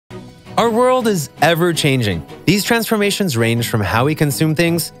Our world is ever-changing. These transformations range from how we consume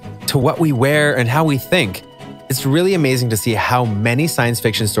things to what we wear and how we think. It's really amazing to see how many science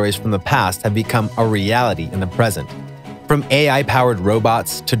fiction stories from the past have become a reality in the present. From AI-powered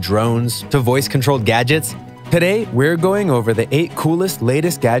robots to drones to voice-controlled gadgets, today we're going over the 8 coolest,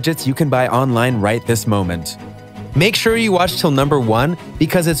 latest gadgets you can buy online right this moment. Make sure you watch till number 1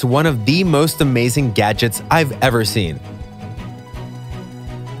 because it's one of the most amazing gadgets I've ever seen.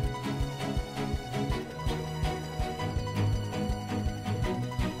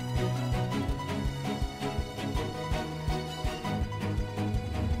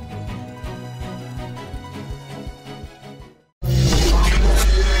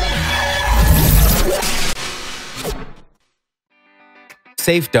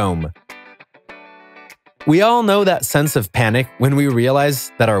 SafeDome. We all know that sense of panic when we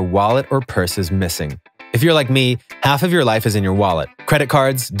realize that our wallet or purse is missing. If you're like me, half of your life is in your wallet. Credit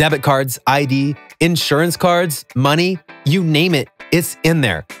cards, debit cards, ID, insurance cards, money, you name it, it's in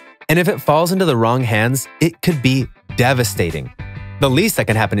there. And if it falls into the wrong hands, it could be devastating. The least that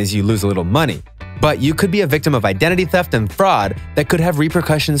can happen is you lose a little money. But you could be a victim of identity theft and fraud that could have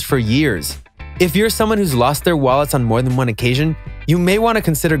repercussions for years. If you're someone who's lost their wallets on more than one occasion, you may want to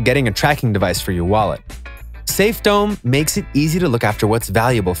consider getting a tracking device for your wallet. SafeDome makes it easy to look after what's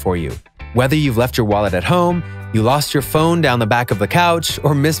valuable for you. Whether you've left your wallet at home, you lost your phone down the back of the couch,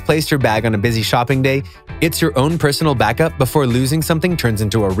 or misplaced your bag on a busy shopping day, it's your own personal backup before losing something turns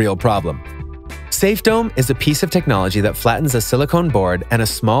into a real problem. SafeDome is a piece of technology that flattens a silicone board and a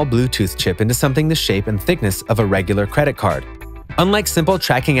small Bluetooth chip into something the shape and thickness of a regular credit card. Unlike simple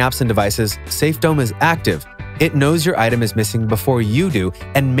tracking apps and devices, SafeDome is active. It knows your item is missing before you do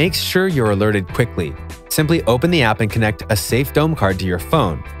and makes sure you're alerted quickly. Simply open the app and connect a SafeDome card to your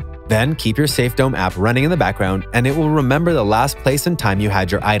phone. Then keep your SafeDome app running in the background and it will remember the last place and time you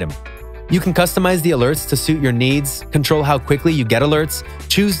had your item. You can customize the alerts to suit your needs, control how quickly you get alerts,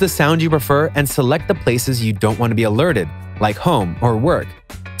 choose the sound you prefer, and select the places you don't want to be alerted, like home or work.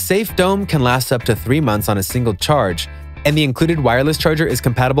 SafeDome can last up to 3 months on a single charge, and the included wireless charger is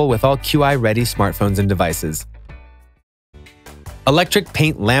compatible with all QI-ready smartphones and devices. Electric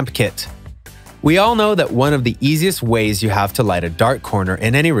Paint Lamp Kit. We all know that one of the easiest ways you have to light a dark corner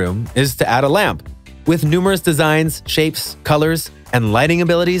in any room is to add a lamp. With numerous designs, shapes, colors, and lighting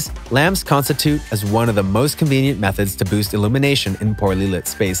abilities, lamps constitute as one of the most convenient methods to boost illumination in poorly lit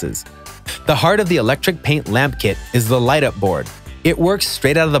spaces. The heart of the Electric Paint Lamp Kit is the light-up board. It works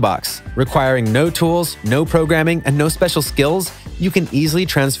straight out of the box. Requiring no tools, no programming, and no special skills, you can easily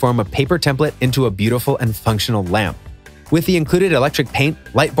transform a paper template into a beautiful and functional lamp. With the included electric paint,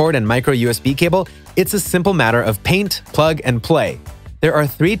 light board, and micro USB cable, it's a simple matter of paint, plug, and play. There are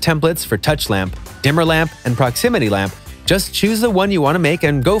 3 templates for touch lamp, dimmer lamp, and proximity lamp. Just choose the one you want to make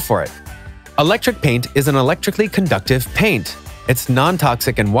and go for it. Electric paint is an electrically conductive paint. It's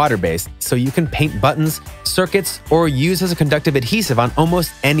non-toxic and water-based, so you can paint buttons, circuits, or use as a conductive adhesive on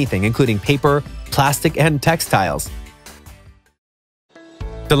almost anything, including paper, plastic, and textiles.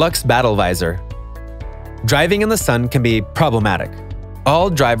 Deluxe Battle Visor. Driving in the sun can be problematic.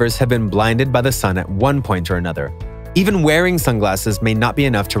 All drivers have been blinded by the sun at one point or another. Even wearing sunglasses may not be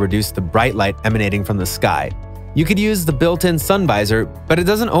enough to reduce the bright light emanating from the sky. You could use the built-in sun visor, but it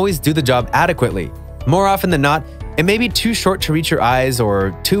doesn't always do the job adequately. More often than not, it may be too short to reach your eyes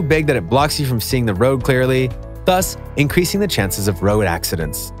or too big that it blocks you from seeing the road clearly, thus increasing the chances of road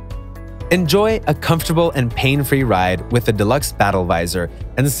accidents. Enjoy a comfortable and pain-free ride with the Deluxe Battle Visor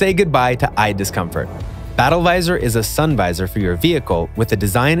and say goodbye to eye discomfort. Battle Visor is a sun visor for your vehicle with a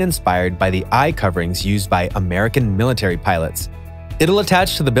design inspired by the eye coverings used by American military pilots. It'll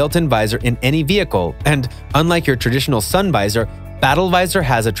attach to the built-in visor in any vehicle, and unlike your traditional sun visor, Battle Visor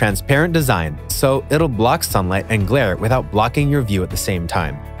has a transparent design, so it'll block sunlight and glare without blocking your view at the same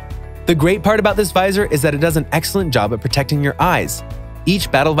time. The great part about this visor is that it does an excellent job at protecting your eyes.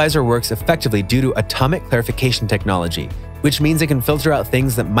 Each Battle Visor works effectively due to atomic clarification technology, which means it can filter out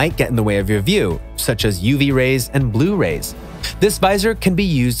things that might get in the way of your view, such as UV rays and blue rays. This visor can be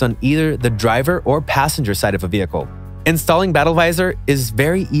used on either the driver or passenger side of a vehicle. Installing Battle Visor is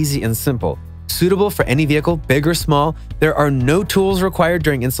very easy and simple. Suitable for any vehicle, big or small, there are no tools required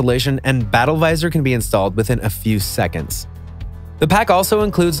during installation, and Battle Visor can be installed within a few seconds. The pack also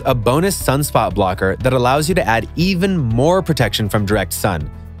includes a bonus sunspot blocker that allows you to add even more protection from direct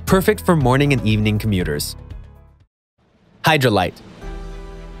sun, perfect for morning and evening commuters. Hydralight.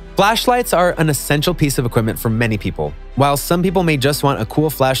 Flashlights are an essential piece of equipment for many people. While some people may just want a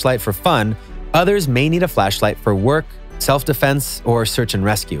cool flashlight for fun, others may need a flashlight for work, self-defense, or search and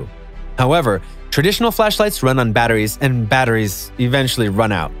rescue. However, traditional flashlights run on batteries, and batteries eventually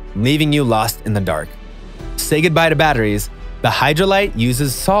run out. leaving you lost in the dark. Say goodbye to batteries. The Hydrolite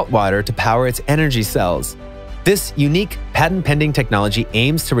uses salt water to power its energy cells. This unique, patent-pending technology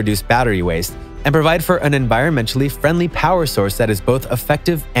aims to reduce battery waste and provide for an environmentally friendly power source that is both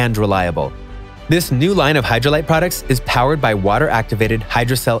effective and reliable. This new line of Hydrolite products is powered by water-activated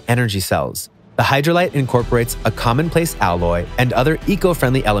Hydrocell energy cells. The Hydrolite incorporates a commonplace alloy and other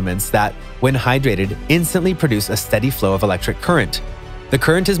eco-friendly elements that, when hydrated, instantly produce a steady flow of electric current. The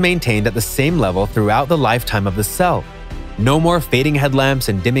current is maintained at the same level throughout the lifetime of the cell. No more fading headlamps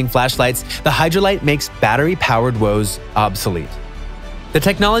and dimming flashlights. The Hydrolite makes battery-powered woes obsolete. The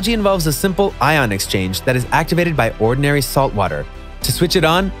technology involves a simple ion exchange that is activated by ordinary salt water. To switch it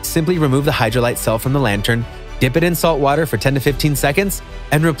on, simply remove the Hydrolite cell from the lantern, dip it in salt water for 10 to 15 seconds,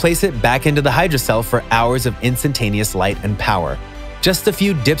 and replace it back into the Hydrocell for hours of instantaneous light and power. Just a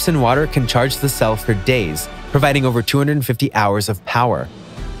few dips in water can charge the cell for days, providing over 250 hours of power.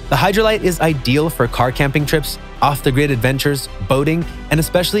 The Hydrolite is ideal for car camping trips, off-the-grid adventures, boating, and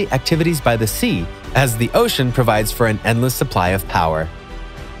especially activities by the sea, as the ocean provides for an endless supply of power.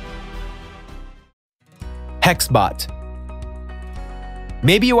 HEXBot.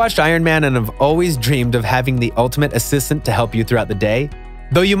 Maybe you watched Iron Man and have always dreamed of having the ultimate assistant to help you throughout the day.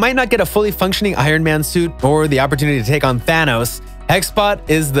 Though you might not get a fully functioning Iron Man suit or the opportunity to take on Thanos, HEXBot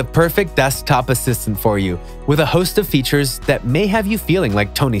is the perfect desktop assistant for you, with a host of features that may have you feeling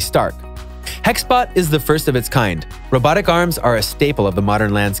like Tony Stark. HEXBot is the first of its kind. Robotic arms are a staple of the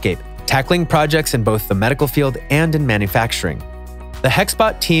modern landscape, tackling projects in both the medical field and in manufacturing. The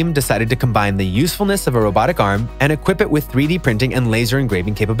HEXBot team decided to combine the usefulness of a robotic arm and equip it with 3D printing and laser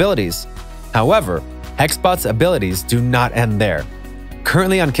engraving capabilities. However, HEXBot's abilities do not end there.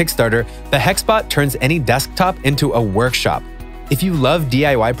 Currently on Kickstarter, the HEXBot turns any desktop into a workshop. If you love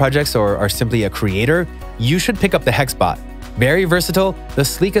DIY projects or are simply a creator, you should pick up the HEXBot. Very versatile, the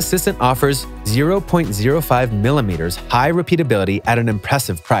sleek assistant offers 0.05 millimeters high repeatability at an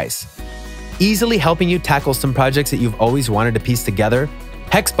impressive price. Easily helping you tackle some projects that you've always wanted to piece together,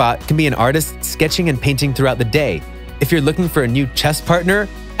 HEXBot can be an artist sketching and painting throughout the day. If you're looking for a new chess partner,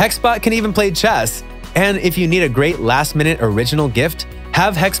 HEXBot can even play chess. And if you need a great last-minute original gift,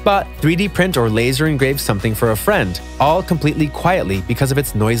 have HEXBot 3D print or laser engrave something for a friend, all completely quietly because of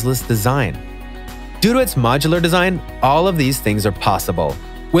its noiseless design. Due to its modular design, all of these things are possible.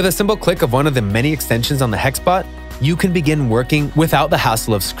 With a simple click of one of the many extensions on the HEXBot, you can begin working without the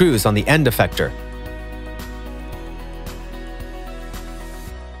hassle of screws on the end effector.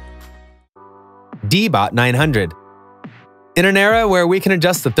 D-Bot 900. In an era where we can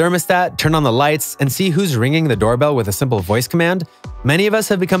adjust the thermostat, turn on the lights, and see who's ringing the doorbell with a simple voice command, many of us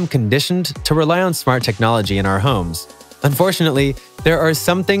have become conditioned to rely on smart technology in our homes. Unfortunately, there are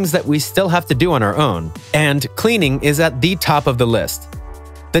some things that we still have to do on our own, and cleaning is at the top of the list.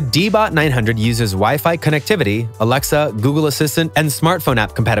 The D-Bot 900 uses Wi-Fi connectivity, Alexa, Google Assistant, and smartphone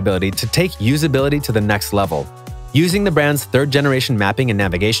app compatibility to take usability to the next level. Using the brand's third-generation mapping and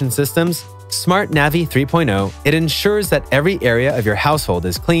navigation systems, SmartNavi 3.0, it ensures that every area of your household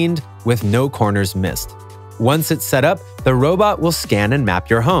is cleaned with no corners missed. Once it's set up, the robot will scan and map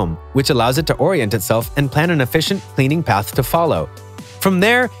your home, which allows it to orient itself and plan an efficient cleaning path to follow. From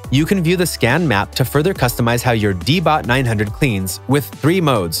there, you can view the scan map to further customize how your D-Bot 900 cleans with 3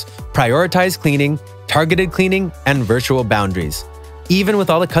 modes: Prioritize Cleaning, Targeted Cleaning, and Virtual Boundaries. Even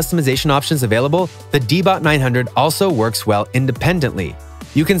with all the customization options available, the D-Bot 900 also works well independently.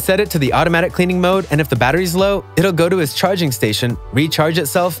 You can set it to the automatic cleaning mode, and if the battery's low, it'll go to its charging station, recharge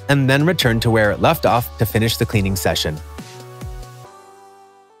itself, and then return to where it left off to finish the cleaning session.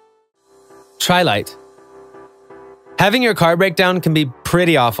 Trilite. Having your car break down can be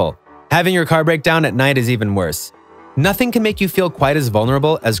pretty awful. Having your car break down at night is even worse. Nothing can make you feel quite as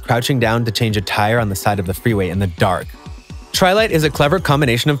vulnerable as crouching down to change a tire on the side of the freeway in the dark. Trilite is a clever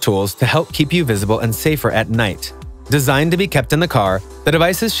combination of tools to help keep you visible and safer at night. Designed to be kept in the car, the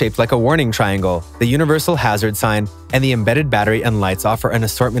device is shaped like a warning triangle, the universal hazard sign, and the embedded battery and lights offer an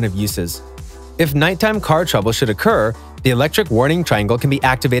assortment of uses. If nighttime car trouble should occur, the electric warning triangle can be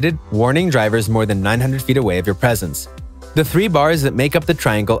activated, warning drivers more than 900 feet away of your presence. The 3 bars that make up the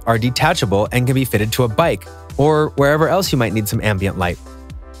triangle are detachable and can be fitted to a bike, or wherever else you might need some ambient light.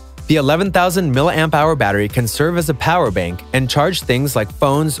 The 11,000 mAh battery can serve as a power bank and charge things like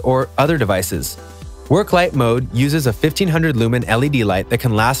phones or other devices. Work light mode uses a 1500 lumen LED light that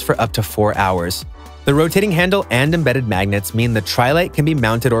can last for up to 4 hours. The rotating handle and embedded magnets mean the Trilite can be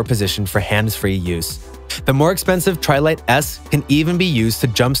mounted or positioned for hands-free use. The more expensive Trilite S can even be used to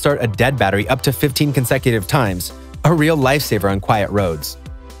jumpstart a dead battery up to 15 consecutive times, a real lifesaver on quiet roads.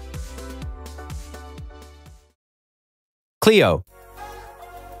 Clio.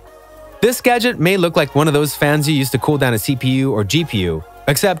 This gadget may look like one of those fans you use to cool down a CPU or GPU,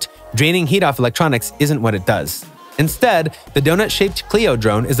 except draining heat off electronics isn't what it does. Instead, the donut-shaped Clio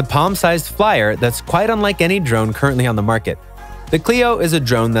drone is a palm-sized flyer that's quite unlike any drone currently on the market. The Clio is a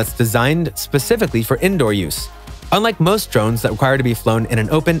drone that's designed specifically for indoor use. Unlike most drones that require to be flown in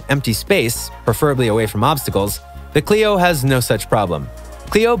an open, empty space, preferably away from obstacles, the Clio has no such problem.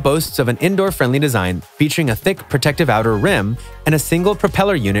 Clio boasts of an indoor-friendly design featuring a thick protective outer rim and a single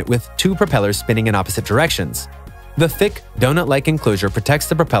propeller unit with 2 propellers spinning in opposite directions. The thick, donut-like enclosure protects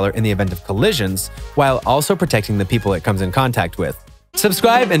the propeller in the event of collisions, while also protecting the people it comes in contact with.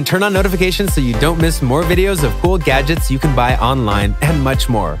 Subscribe and turn on notifications so you don't miss more videos of cool gadgets you can buy online and much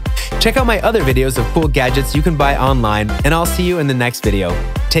more. Check out my other videos of cool gadgets you can buy online, and I'll see you in the next video.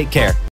 Take care.